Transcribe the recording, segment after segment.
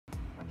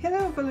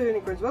Hello fellow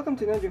unicorns, welcome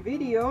to another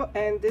video,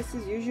 and this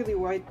is usually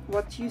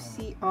what you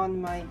see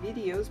on my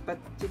videos, but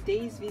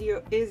today's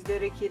video is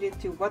dedicated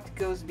to what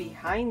goes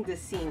behind the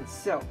scenes.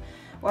 So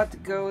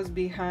what goes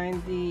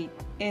behind the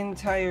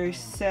entire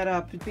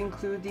setup,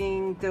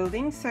 including the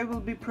links I will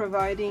be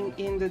providing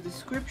in the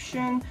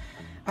description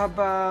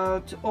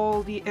about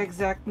all the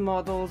exact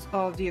models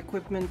of the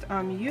equipment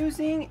I'm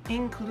using,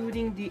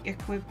 including the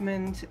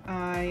equipment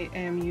I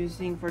am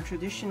using for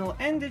traditional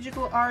and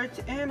digital art,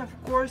 and of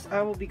course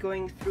I will be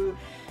going through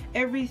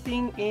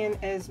everything in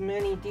as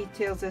many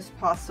details as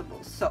possible.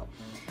 So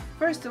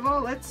first of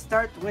all, let's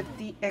start with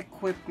the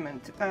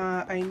equipment.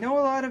 I know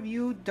a lot of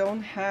you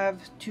don't have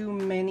too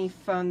many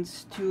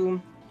funds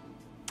to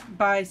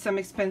buy some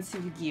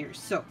expensive gear,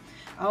 so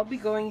I'll be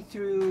going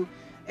through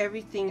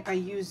everything I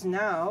use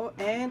now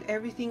and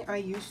everything I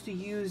used to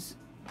use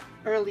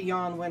early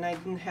on when I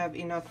didn't have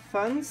enough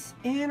funds,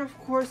 and of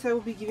course I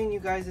will be giving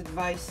you guys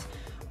advice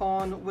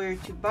on where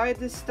to buy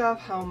this stuff,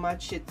 how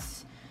much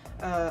it's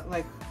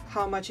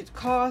how much it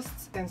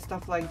costs and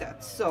stuff like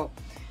that. So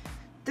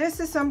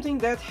this is something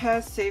that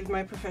has saved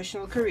my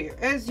professional career.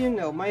 As you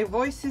know, my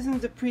voice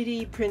isn't the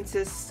pretty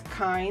princess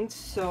kind,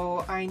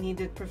 so I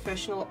needed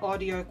professional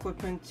audio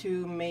equipment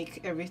to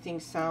make everything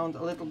sound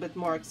a little bit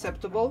more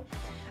acceptable.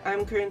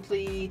 I'm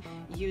currently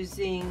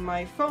using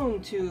my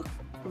phone to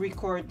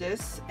record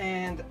this,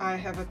 and I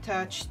have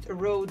attached a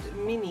Rode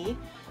Mini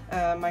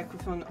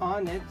microphone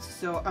on it,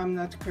 so I'm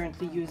not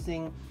currently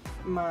using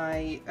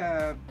my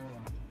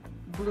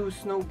Blue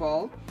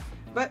Snowball.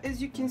 But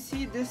as you can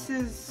see, this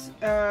is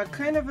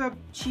kind of a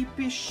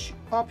cheapish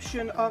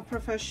option of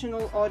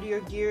professional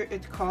audio gear.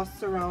 It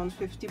costs around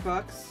 50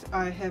 bucks.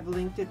 I have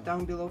linked it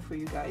down below for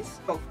you guys.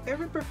 So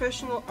every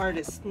professional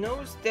artist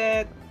knows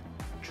that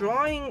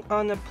drawing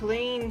on a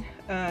plain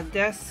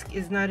desk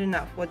is not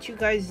enough. What you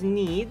guys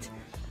need,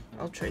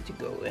 I'll try to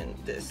go in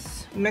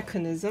this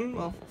mechanism.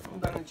 Well,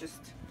 I'm gonna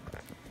just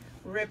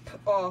rip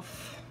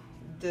off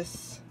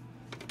this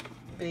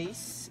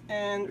base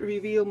and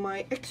reveal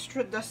my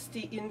extra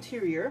dusty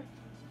interior,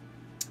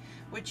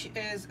 which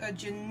is a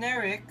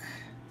generic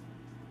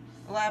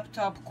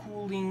laptop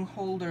cooling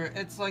holder.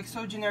 It's like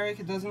so generic,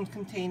 it doesn't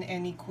contain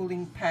any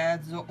cooling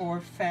pads or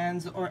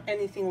fans or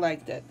anything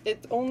like that.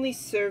 It only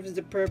serves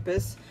the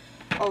purpose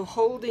of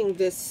holding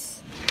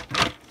this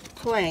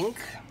plank.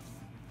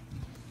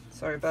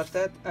 Sorry about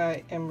that,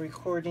 I am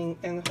recording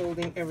and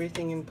holding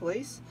everything in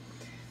place.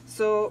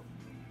 So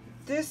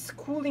this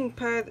cooling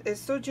pad is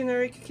so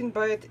generic, you can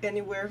buy it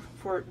anywhere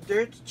for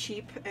dirt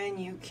cheap, and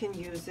you can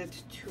use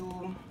it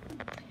to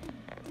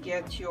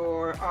get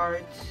your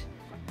art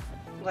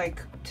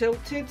like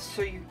tilted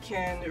so you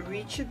can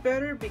reach it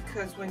better,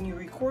 because when you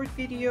record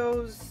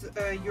videos,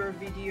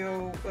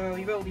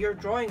 your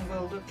drawing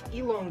will look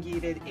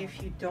elongated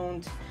if you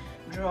don't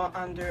draw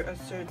under a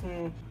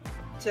certain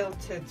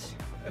tilted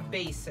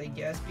base, I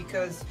guess,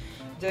 because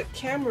the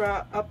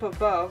camera up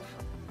above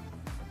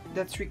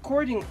that's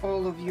recording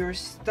all of your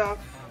stuff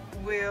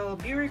will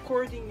be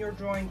recording your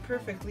drawing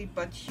perfectly,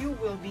 but you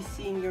will be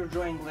seeing your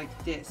drawing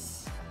like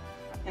this,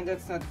 and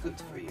that's not good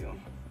for you.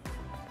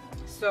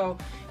 So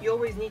you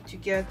always need to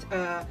get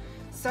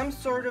some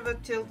sort of a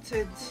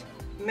tilted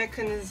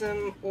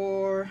mechanism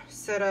or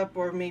setup,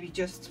 or maybe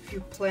just a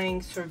few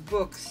planks or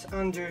books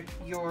under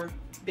your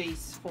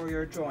base for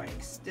your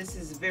drawings. This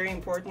is very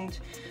important.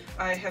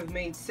 I have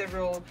made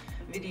several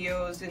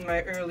videos in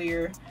my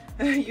earlier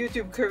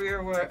YouTube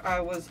career where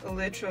I was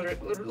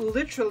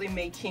literally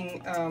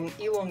making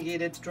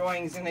elongated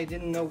drawings and I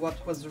didn't know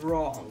what was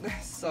wrong.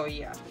 So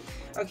yeah.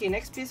 Okay,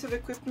 next piece of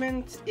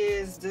equipment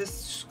is this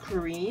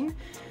screen.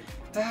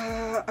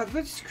 A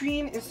good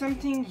screen is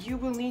something you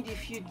will need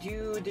if you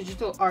do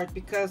digital art,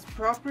 because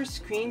proper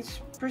screens,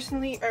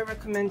 personally I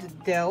recommend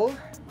Dell.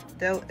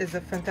 Dell is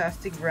a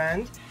fantastic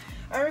brand.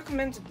 I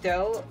recommend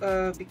Dell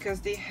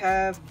because they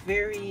have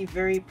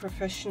very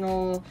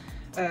professional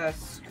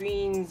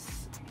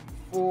screens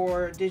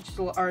for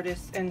digital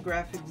artists and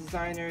graphic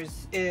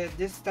designers.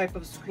 This type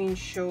of screen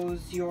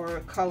shows your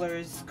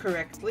colors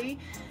correctly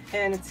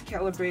and it's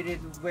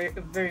calibrated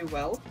very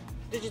well.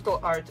 Digital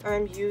art,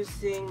 I'm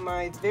using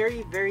my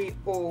very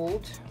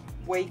old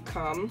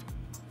Wacom.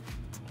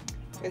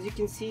 As you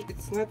can see,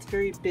 it's not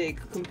very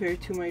big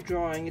compared to my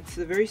drawing. It's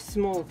a very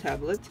small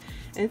tablet,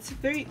 and it's a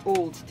very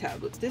old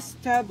tablet. This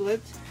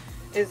tablet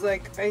is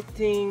like, I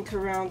think,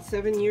 around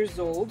 7 years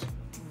old,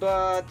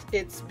 but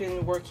it's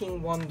been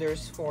working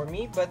wonders for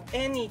me. But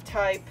any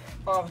type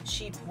of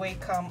cheap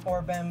Wacom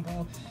or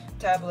bamboo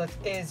tablet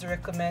is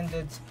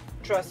recommended.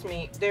 Trust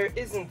me, there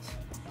isn't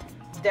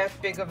that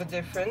big of a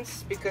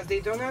difference because they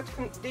do not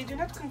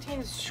contain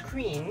a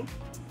screen.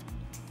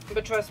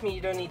 But trust me,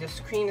 you don't need a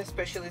screen,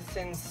 especially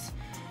since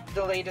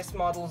the latest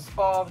models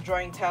of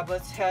drawing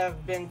tablets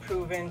have been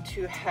proven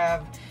to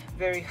have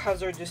very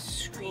hazardous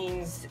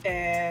screens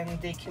and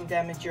they can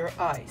damage your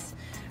eyes.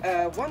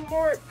 One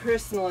more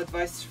personal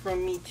advice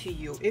from me to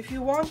you: if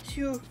you want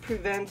to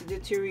prevent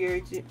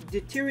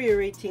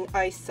deteriorating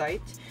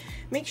eyesight,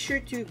 make sure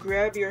to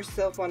grab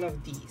yourself one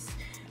of these.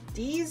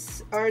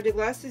 these are the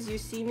glasses you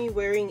see me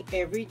wearing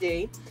every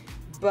day,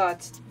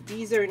 but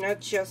these are not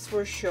just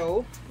for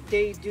show.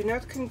 They do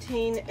not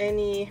contain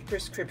any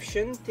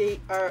prescription. They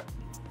are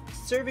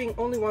serving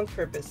only one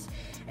purpose,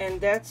 and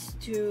that's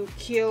to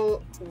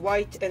kill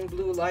white and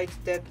blue light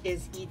that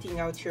is eating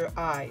out your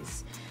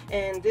eyes.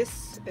 And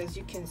this, as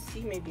you can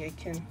see, maybe I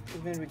can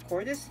even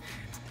record this,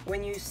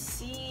 when you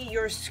see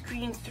your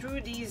screen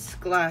through these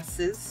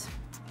glasses,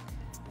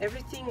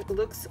 everything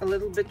looks a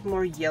little bit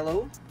more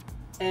yellow,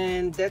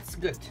 and that's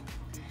good.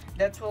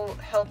 That will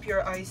help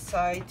your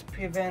eyesight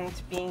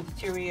prevent being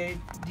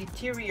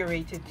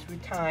deteriorated through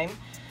time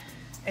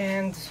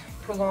and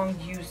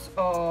prolonged use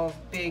of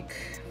big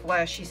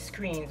flashy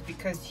screens,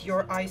 because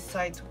your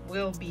eyesight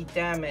will be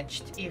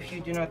damaged if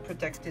you do not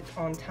protect it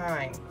on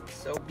time.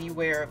 So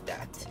beware of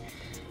that.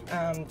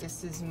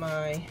 This is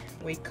my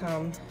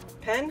Wacom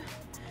pen.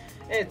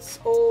 It's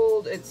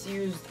old, it's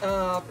used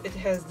up. It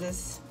has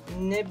this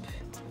nib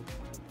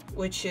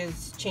which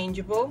is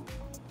changeable,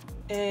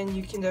 and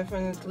you can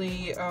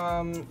definitely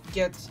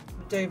get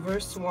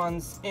diverse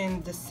ones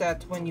in the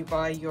set when you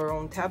buy your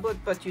own tablet,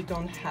 but you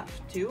don't have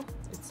to.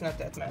 It's not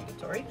that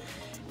mandatory.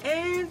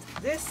 And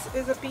this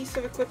is a piece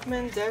of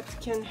equipment that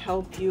can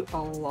help you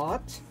a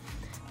lot.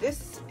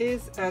 This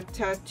is a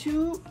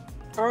tattoo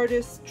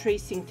artist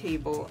tracing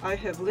table. I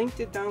have linked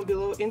it down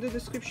below in the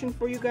description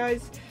for you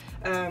guys.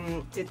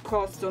 It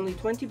costs only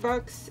 20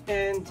 bucks,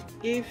 and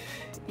if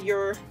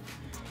you're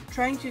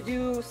trying to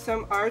do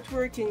some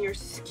artwork and you're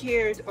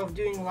scared of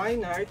doing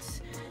line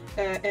arts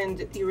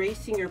and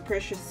erasing your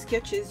precious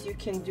sketches, you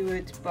can do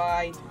it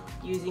by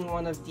using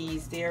one of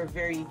these. They are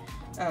very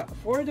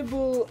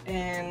affordable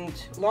and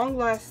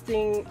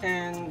long-lasting,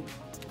 and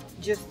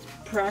just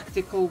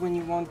practical when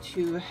you want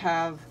to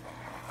have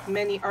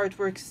many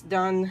artworks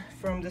done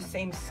from the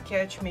same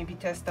sketch, maybe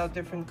test out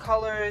different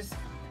colors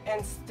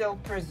and still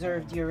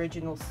preserve the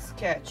original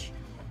sketch.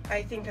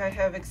 I think I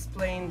have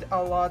explained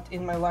a lot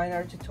in my line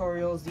art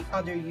tutorials the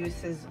other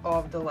uses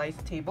of the light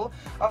table.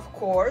 Of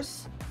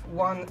course,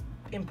 one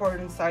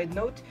important side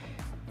note: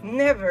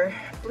 never,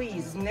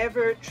 please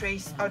never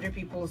trace other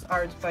people's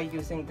art by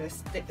using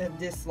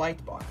this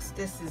light box.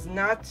 This is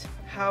not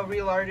how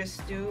real artists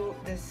do.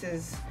 This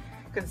is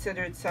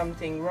considered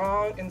something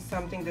wrong and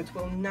something that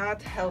will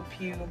not help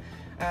you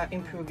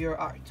improve your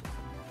art.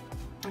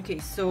 Okay,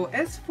 so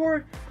as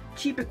for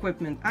cheap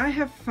equipment, I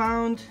have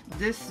found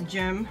this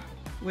gem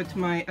with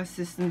my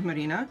assistant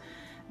Marina.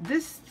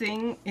 This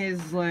thing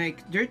is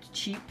like dirt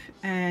cheap,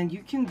 and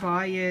you can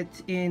buy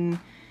it in,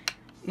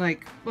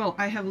 like, well,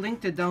 I have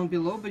linked it down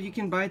below, but you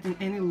can buy it in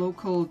any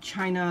local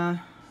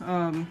China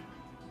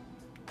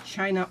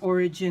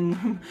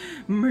origin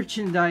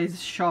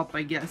merchandise shop,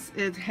 I guess.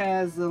 It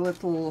has a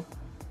little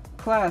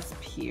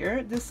clasp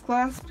here. This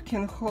clasp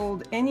can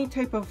hold any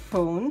type of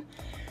phone.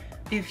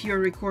 If you're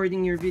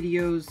recording your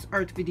videos,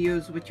 art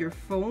videos with your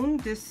phone,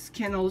 this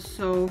can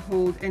also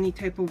hold any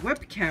type of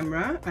web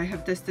camera. I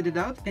have tested it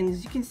out, and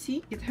as you can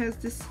see, it has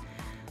this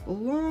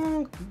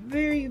long,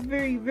 very,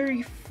 very,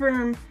 very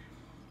firm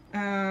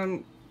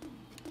hand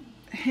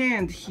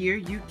here.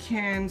 You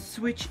can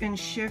switch and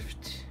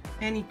shift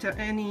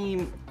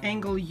any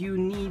angle you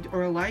need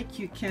or like.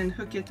 You can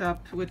hook it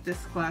up with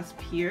this clasp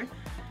here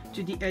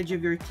to the edge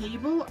of your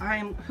table.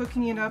 I'm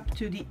hooking it up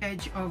to the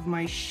edge of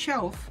my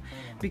shelf,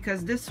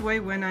 because this way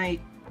when I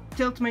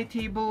tilt my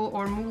table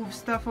or move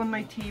stuff on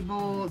my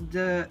table,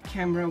 the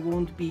camera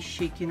won't be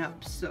shaken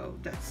up. So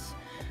that's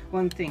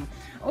one thing.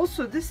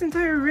 Also, this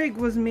entire rig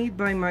was made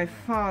by my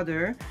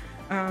father.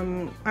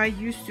 I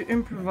used to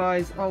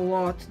improvise a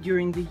lot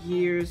during the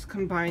years,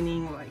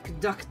 combining like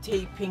duct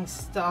taping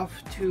stuff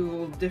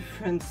to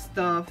different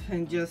stuff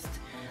and just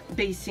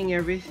basing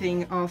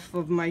everything off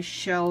of my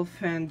shelf,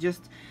 and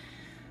just,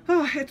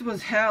 oh, it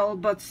was hell.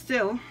 But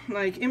still,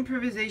 like,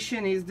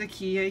 improvisation is the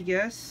key, I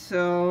guess.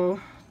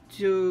 So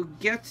to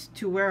get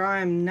to where I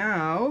am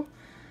now,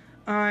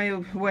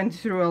 I went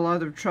through a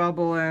lot of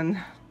trouble, and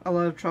a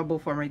lot of trouble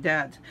for my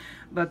dad.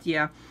 But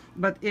yeah,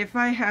 but if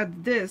I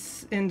had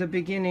this in the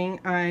beginning,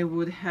 I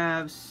would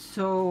have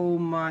so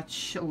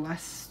much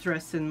less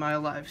stress in my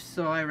life.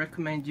 So I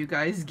recommend you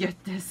guys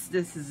get this.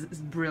 This is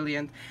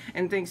brilliant.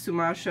 And thanks to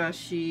Masha,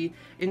 she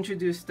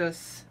introduced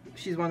us,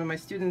 she's one of my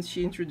students,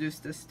 she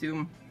introduced us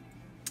to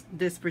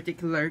this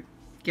particular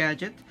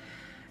gadget.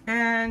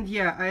 And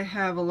yeah, I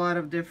have a lot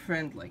of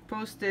different like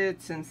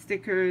post-its and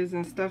stickers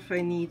and stuff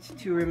I need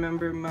to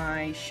remember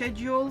my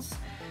schedules.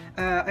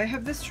 I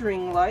have this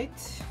ring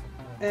light,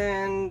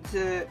 and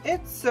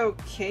it's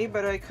okay,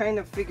 but I kind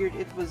of figured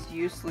it was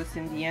useless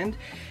in the end,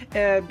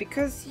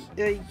 because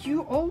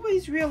you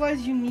always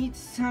realize you need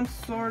some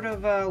sort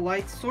of a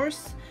light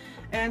source.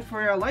 And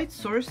for a light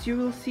source, you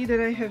will see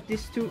that I have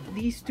these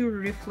two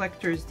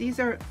reflectors. These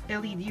are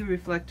LED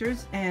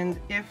reflectors, and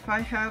if I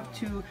have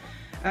to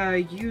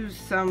use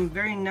some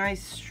very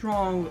nice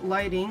strong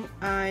lighting,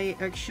 I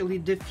actually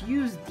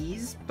diffuse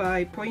these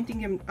by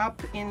pointing them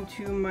up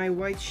into my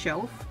white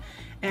shelf,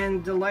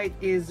 and the light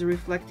is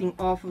reflecting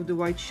off of the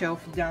white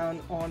shelf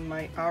down on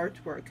my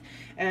artwork,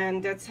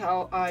 and that's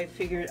how I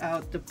figured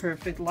out the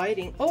perfect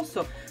lighting.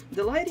 Also,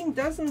 the lighting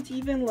doesn't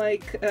even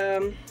like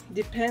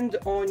depend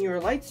on your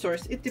light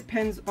source, it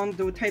depends on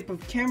the type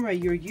of camera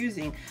you're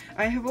using.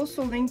 I have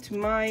also linked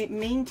my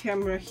main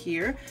camera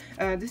here.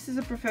 This is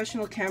a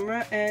professional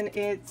camera and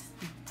it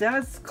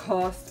does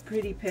cost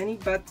pretty penny,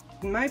 but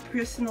my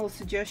personal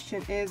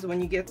suggestion is when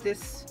you get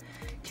this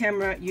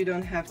camera you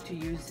don't have to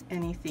use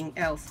anything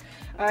else.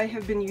 I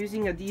have been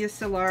using a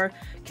DSLR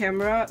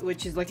camera,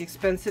 which is like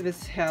expensive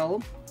as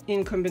hell,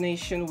 in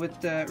combination with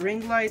the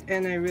ring light,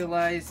 and I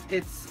realized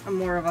it's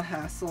more of a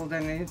hassle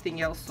than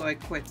anything else, so I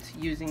quit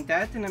using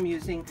that and I'm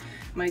using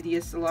my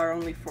DSLR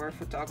only for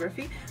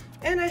photography.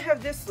 And I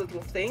have this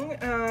little thing.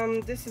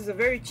 This is a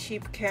very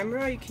cheap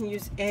camera. You can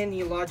use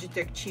any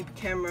Logitech cheap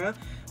camera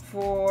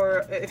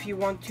for if you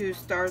want to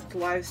start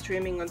live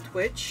streaming on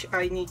Twitch.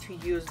 I need to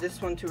use this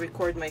one to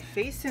record my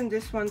face and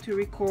this one to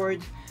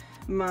record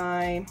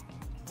my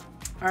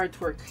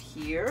artwork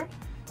here.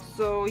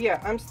 So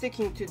yeah, I'm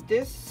sticking to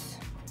this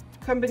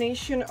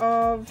combination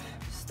of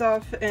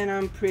stuff and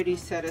I'm pretty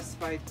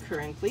satisfied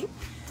currently.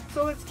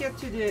 So let's get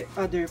to the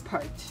other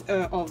part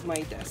of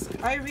my desk.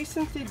 I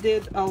recently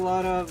did a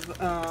lot of,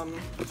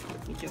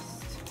 let me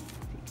just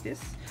take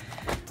this.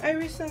 I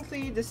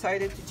recently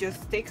decided to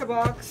just take a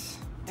box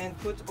and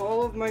put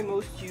all of my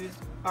most used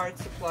art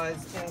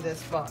supplies in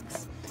this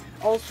box.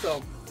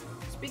 Also,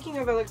 speaking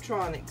of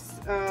electronics,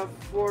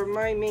 for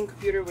my main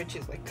computer, which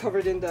is like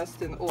covered in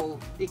dust and all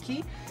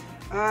icky,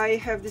 I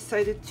have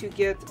decided to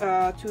get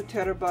a 2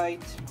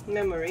 terabyte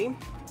memory.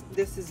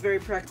 This is very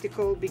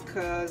practical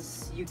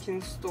because you can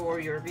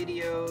store your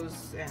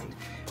videos and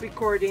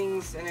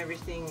recordings and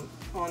everything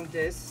on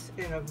this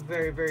in a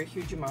very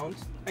huge amount.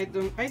 I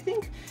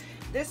think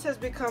this has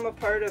become a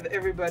part of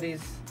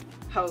everybody's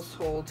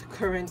household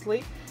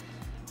currently.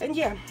 And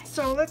yeah,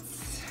 so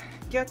let's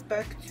get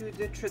back to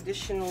the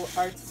traditional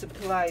art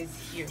supplies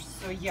here.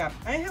 So yeah,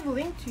 I have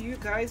linked to you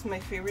guys my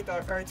favorite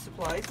art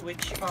supplies,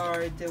 which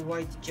are the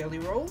white jelly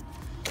roll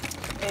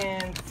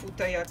and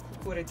Futaya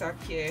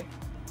Kukuretake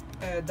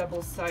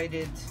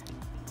double-sided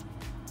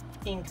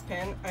ink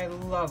pen. I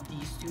love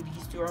these two.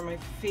 These two are my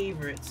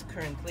favorites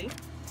currently.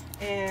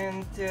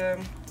 And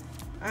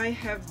I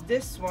have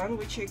this one,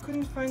 which I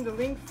couldn't find the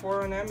link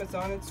for on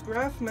Amazon. It's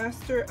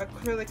Craftmaster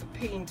acrylic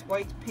paint,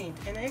 white paint,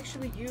 and I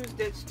actually used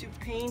it to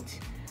paint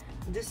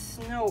the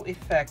snow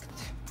effect.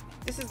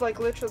 This is like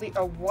literally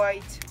a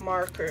white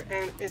marker,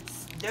 and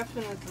it's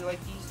definitely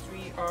like these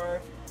three are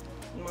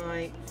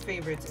my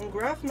favorites. And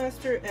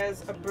Craftmaster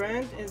as a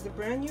brand is a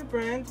brand new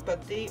brand,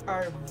 but they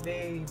are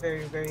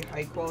very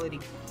high quality.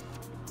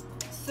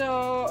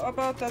 So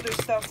about other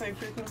stuff I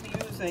frequently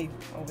use, I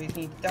always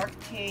need duct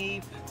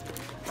tape.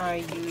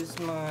 I use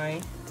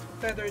my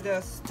feather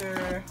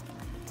duster.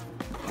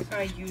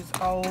 I use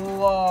a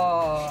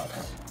lot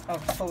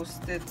of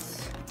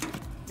post-its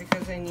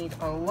because I need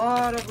a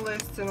lot of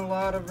lists and a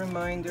lot of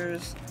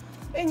reminders.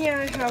 And yeah,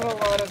 I have a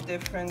lot of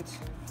different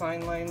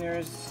fine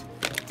liners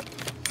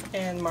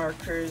and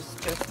markers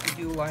just to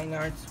do line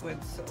arts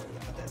with. So yeah,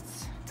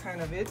 that's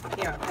kind of it.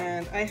 Yeah,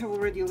 and I have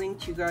already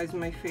linked you guys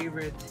my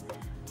favorite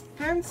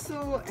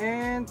pencil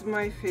and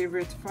my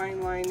favorite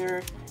fine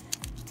liner,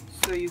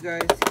 so you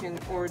guys can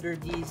order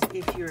these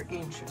if you're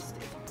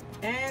interested.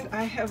 And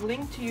I have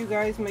linked to you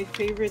guys my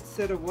favorite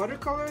set of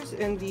watercolors,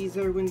 and these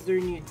are Winsor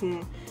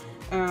Newton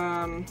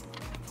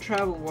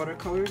travel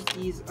watercolors.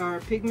 These are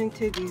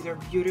pigmented, these are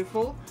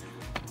beautiful.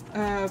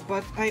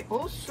 But I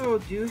also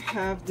do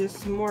have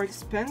this more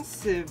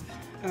expensive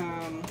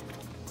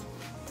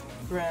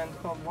brand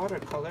of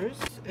watercolors.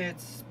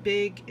 It's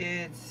big,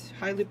 it's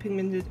highly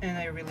pigmented, and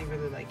I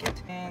really like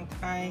it. And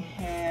I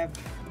have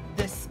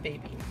this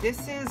baby.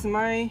 This is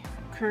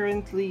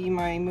currently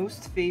my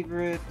most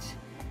favorite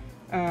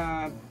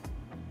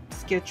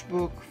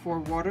sketchbook for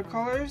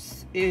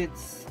watercolors.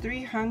 It's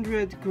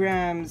 300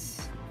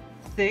 grams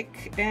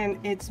thick and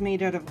it's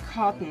made out of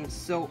cotton,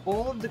 so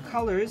all of the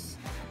colors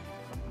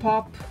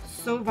pop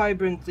so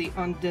vibrantly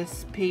on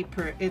this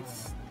paper.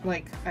 It's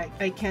like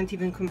I can't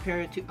even compare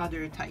it to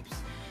other types.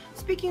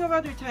 Speaking of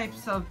other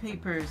types of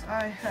papers,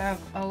 I have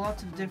a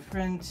lot of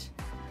different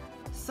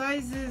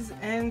sizes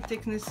and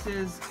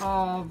thicknesses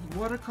of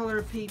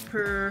watercolor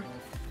paper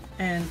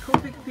and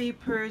Copic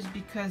papers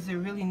because I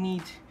really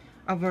need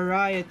a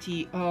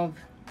variety of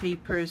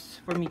papers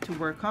for me to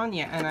work on.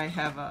 Yeah, and I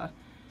have a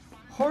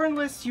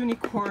hornless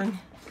unicorn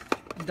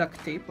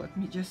duct tape. Let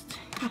me just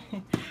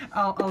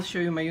I'll show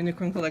you my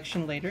unicorn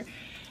collection later.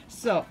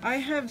 So I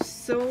have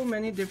so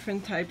many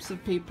different types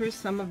of papers.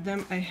 Some of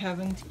them I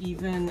haven't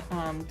even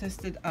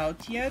tested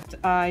out yet.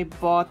 I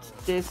bought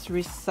this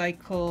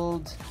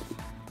recycled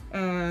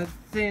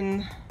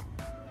thin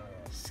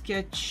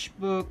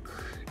sketchbook.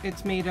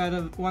 It's made out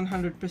of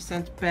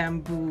 100%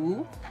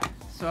 bamboo,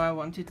 so I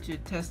wanted to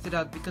test it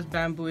out because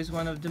bamboo is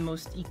one of the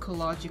most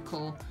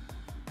ecological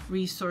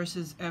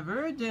resources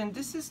ever. Then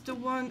this is the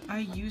one I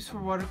use for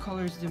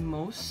watercolors the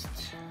most,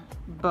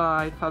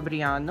 by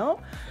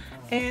Fabriano.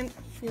 And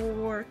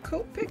For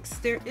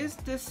Copics, there is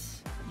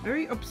this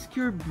very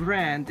obscure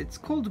brand. It's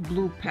called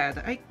Blue Pad.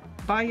 I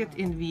buy it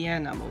in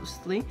Vienna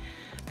mostly,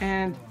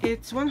 and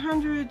it's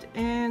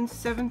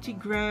 170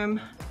 gram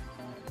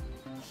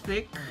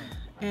thick,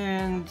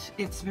 and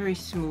it's very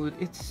smooth.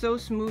 It's so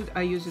smooth.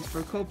 I use it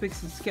for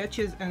Copics and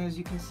sketches, and as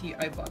you can see,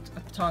 I bought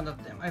a ton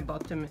of them. I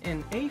bought them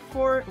in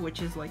A4,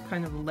 which is like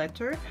kind of a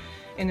letter,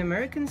 in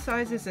American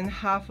sizes, and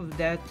half of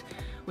that,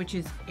 which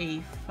is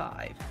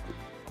A5.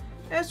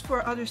 As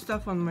for other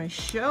stuff on my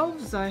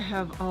shelves, I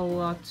have a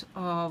lot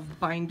of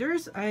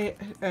binders.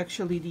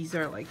 These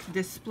are like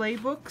display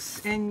books,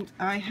 and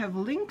I have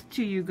linked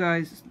to you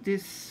guys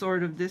this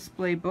sort of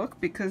display book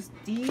because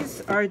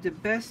these are the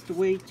best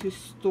way to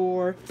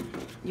store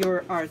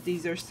your art.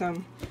 These are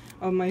some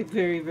of my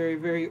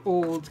very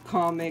old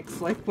comics,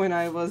 like when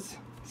I was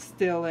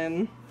still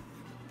in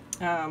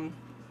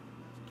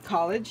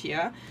college,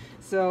 yeah.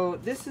 So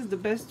this is the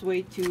best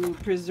way to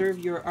preserve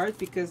your art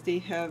because they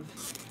have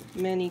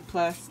many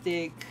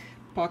plastic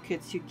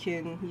pockets you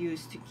can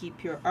use to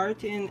keep your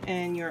art in,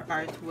 and your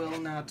art will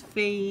not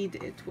fade.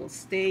 It will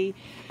stay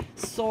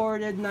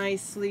sorted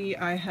nicely.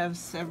 I have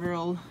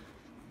several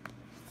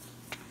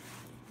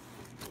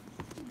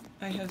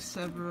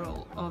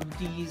of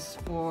these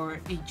for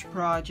each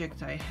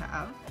project I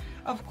have.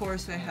 Of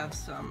course, I have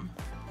some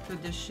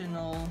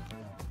traditional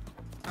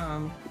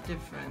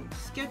different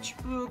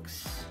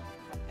sketchbooks.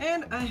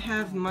 And I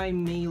have my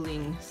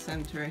mailing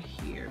center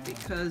here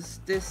because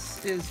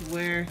this is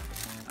where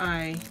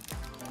I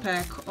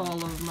pack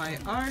all of my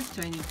art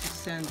I need to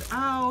send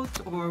out,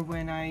 or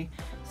when I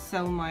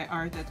sell my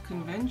art at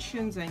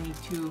conventions, I need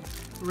to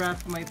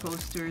wrap my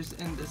posters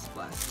in this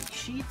plastic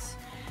sheets.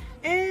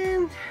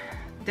 And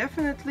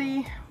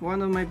definitely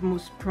one of my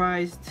most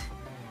prized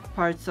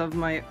parts of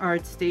my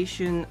art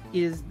station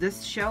is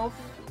this shelf.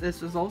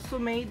 This was also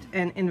made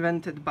and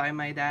invented by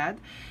my dad.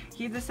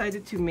 He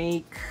decided to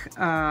make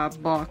a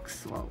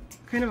box, well,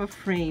 kind of a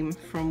frame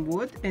from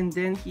wood, and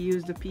then he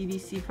used a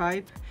PVC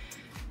pipe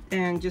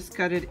and just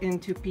cut it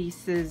into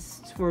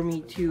pieces for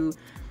me to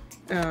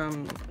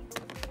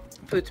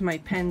put my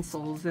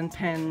pencils and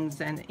pens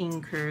and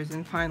inkers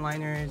and fine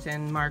liners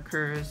and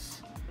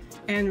markers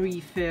and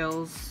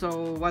refills.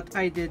 So what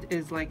I did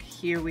is, like,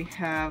 here we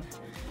have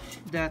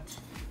that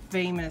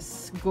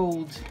famous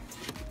gold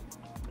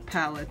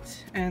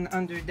palette, and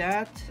under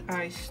that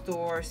I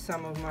store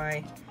some of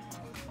my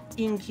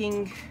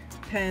inking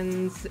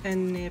pens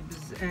and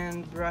nibs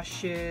and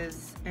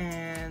brushes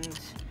and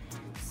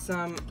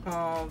some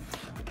of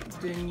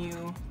the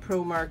new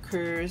pro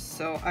markers.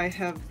 So I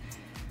have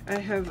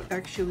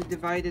actually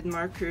divided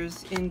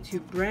markers into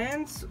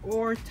brands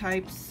or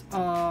types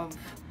of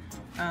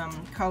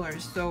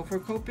colors. So for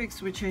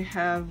Copics, which I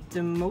have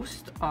the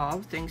most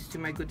of thanks to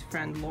my good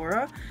friend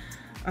Laura,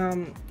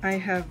 I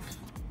have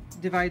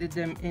divided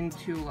them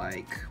into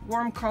like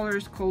warm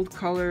colors, cold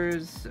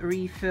colors,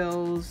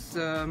 refills.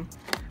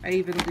 I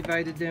even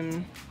divided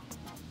them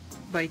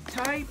by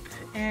type,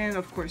 and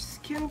of course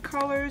skin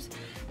colors.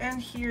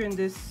 And here in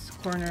this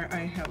corner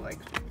I have like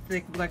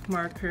thick black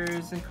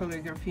markers and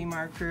calligraphy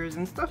markers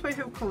and stuff I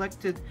have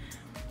collected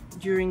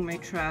during my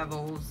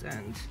travels.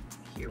 And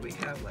here we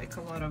have like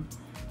a lot of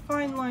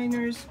fine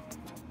liners.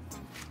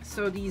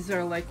 So these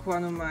are like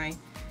one of my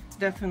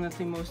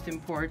definitely most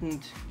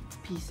important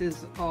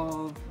pieces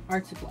of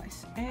art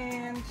supplies.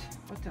 And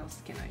what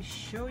else can I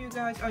show you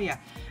guys? Oh yeah,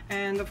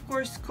 and of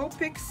course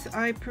Copics.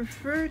 I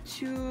prefer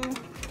to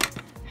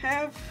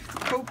have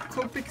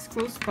Copics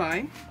close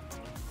by,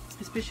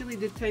 especially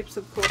the types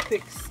of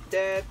Copics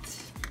that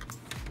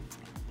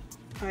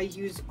I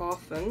use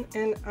often,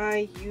 and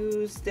I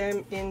use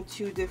them in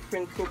 2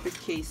 different Copic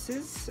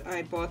cases.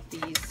 I bought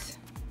these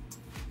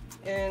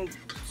in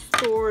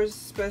stores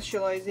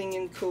specializing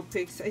in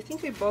Copics. I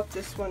think I bought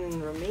this one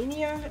in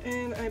Romania,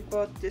 and I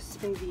bought this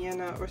in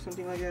Vienna or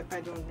something like that.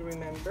 I don't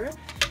remember.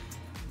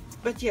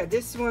 But yeah,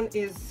 this one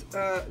is,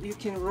 you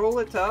can roll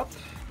it up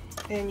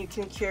and you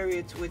can carry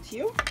it with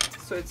you.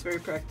 So it's very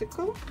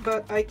practical,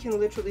 but I can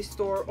literally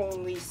store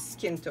only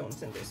skin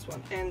tones in this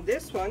one. And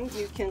this one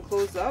you can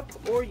close up,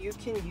 or you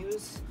can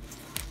use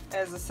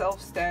as a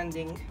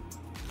self-standing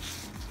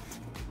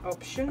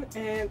option.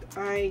 And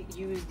I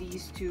use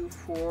these 2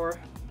 for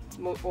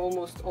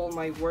almost all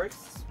my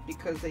works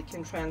because I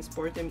can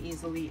transport them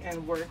easily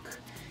and work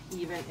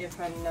even if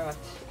I'm not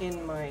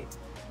in my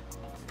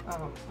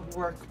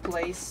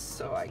workplace,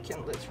 so I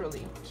can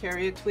literally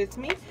carry it with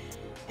me.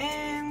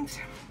 And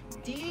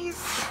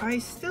these I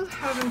still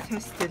haven't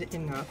tested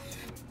enough.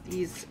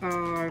 These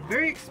are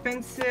very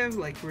expensive,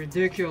 like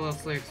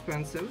ridiculously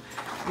expensive,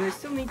 and I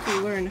still need to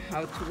learn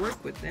how to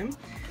work with them.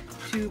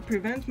 To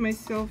prevent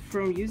myself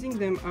from using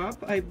them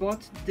up, I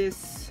bought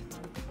this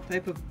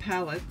type of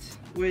palette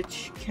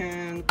which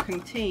can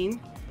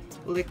contain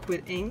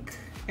liquid ink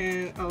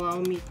and allow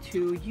me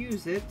to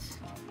use it,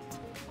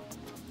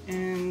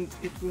 and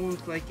it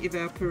won't like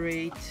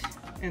evaporate,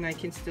 and I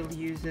can still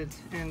use it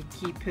and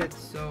keep it.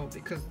 So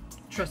because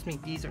trust me,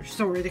 these are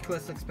so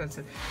ridiculously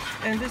expensive.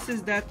 And this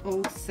is that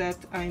old set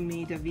I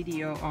made a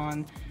video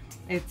on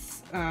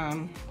It's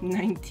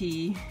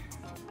 90,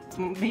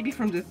 maybe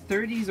from the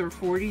 30s or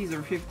 40s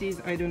or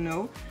 50s, I don't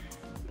know,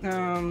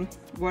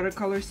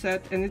 watercolor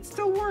set, and it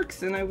still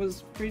works, and I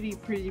was pretty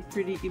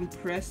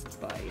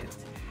impressed by it.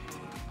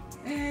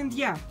 And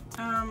yeah,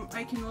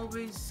 I can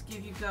always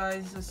give you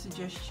guys a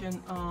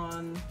suggestion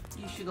on,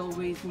 you should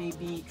always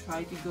maybe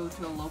try to go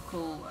to a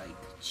local like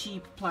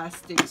cheap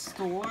plastic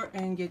store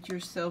and get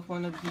yourself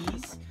one of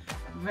these.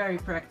 Very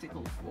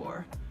practical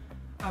for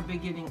a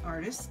beginning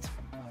artist.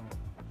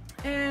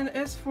 And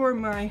as for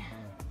my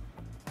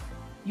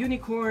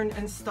unicorn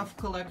and stuff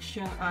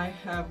collection, I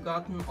have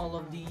gotten all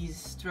of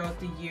these throughout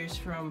the years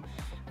from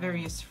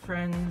various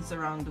friends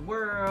around the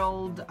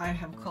world. I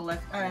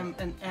am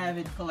an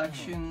avid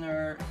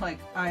collectioner. Like,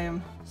 I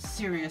am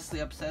seriously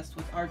obsessed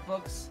with art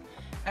books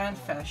and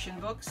fashion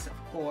books,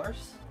 of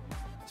course,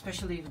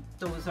 especially if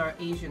those are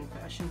Asian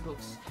fashion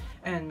books,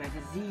 and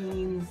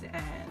magazines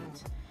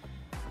and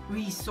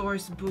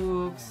resource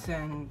books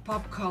and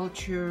pop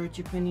culture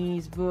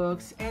Japanese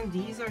books, and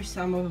these are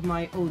some of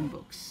my own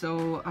books.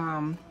 So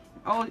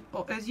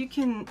as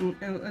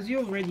you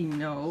already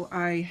know,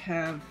 I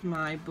have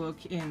my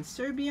book in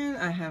Serbian,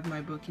 I have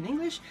my book in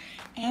English,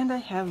 and I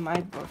have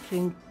my book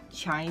in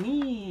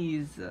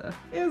Chinese.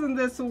 Isn't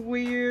this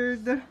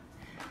weird?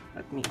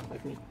 Let me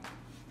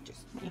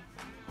just me.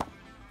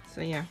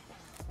 So yeah,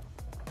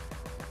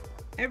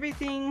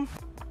 everything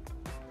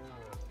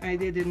I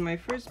did in my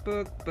first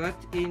book, but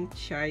in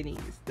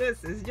Chinese.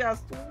 This is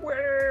just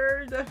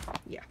weird.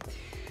 Yeah.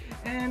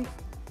 And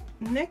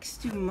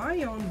next to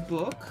my own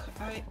book,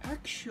 I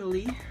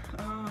actually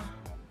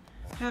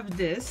have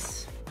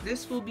this.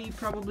 This will be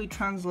probably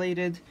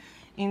translated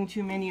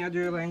into many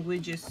other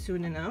languages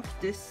soon enough.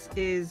 This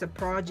is a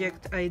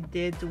project I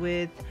did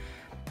with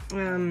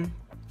a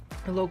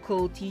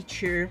local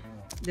teacher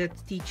that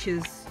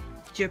teaches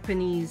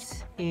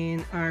Japanese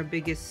in our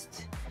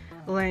biggest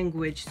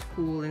language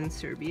school in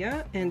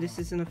Serbia, and this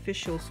is an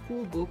official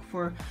school book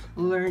for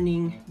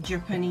learning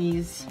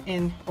Japanese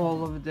in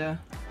all of the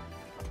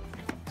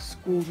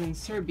schools in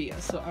Serbia.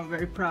 So I'm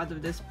very proud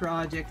of this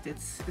project.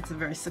 It's a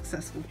very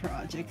successful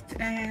project.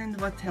 And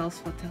what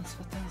else?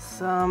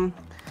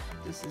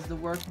 This is the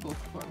workbook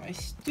for my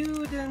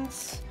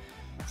students.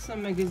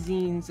 Some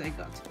magazines I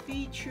got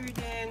featured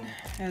in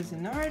as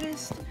an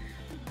artist.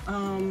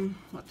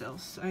 What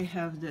else? I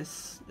have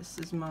this. This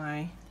is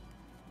my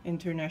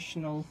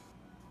international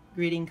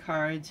greeting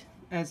card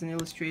as an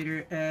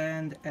illustrator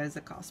and as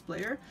a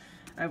cosplayer.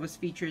 I was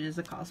featured as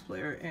a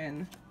cosplayer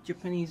in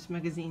Japanese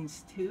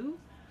magazines too.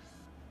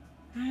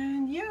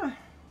 And yeah,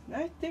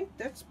 I think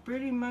that's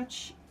pretty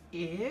much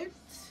it.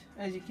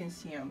 As you can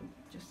see, I'm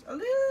just a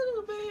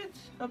little bit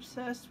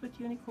obsessed with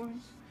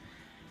unicorns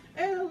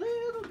and a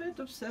little bit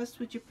obsessed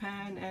with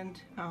Japan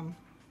and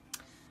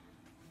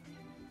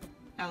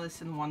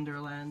Alice in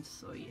Wonderland.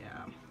 So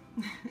yeah,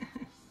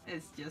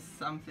 it's just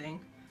something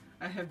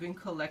I have been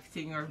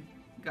collecting or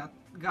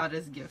got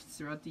as gifts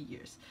throughout the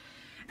years.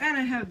 And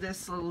I have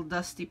this little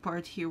dusty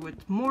part here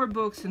with more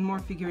books and more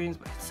figurines,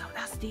 but it's so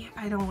dusty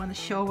I don't want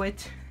to show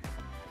it.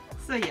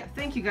 So yeah,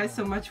 thank you guys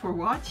so much for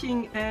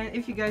watching, and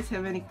if you guys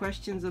have any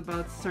questions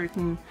about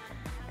certain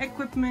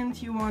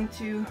equipment you want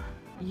to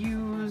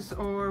use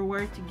or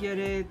where to get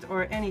it,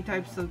 or any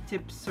types of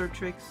tips or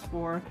tricks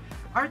for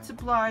art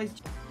supplies,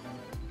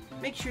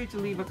 make sure to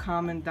leave a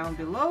comment down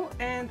below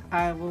and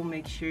I will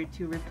make sure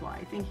to reply.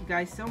 Thank you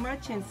guys so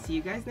much, and see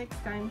you guys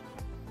next time.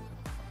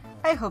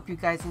 I hope you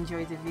guys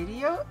enjoyed the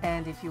video,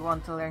 and if you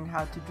want to learn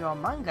how to draw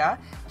manga,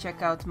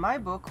 check out my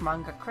book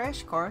Manga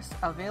Crash Course,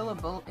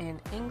 available in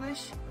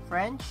English,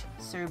 French,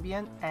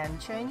 Serbian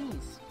and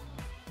Chinese.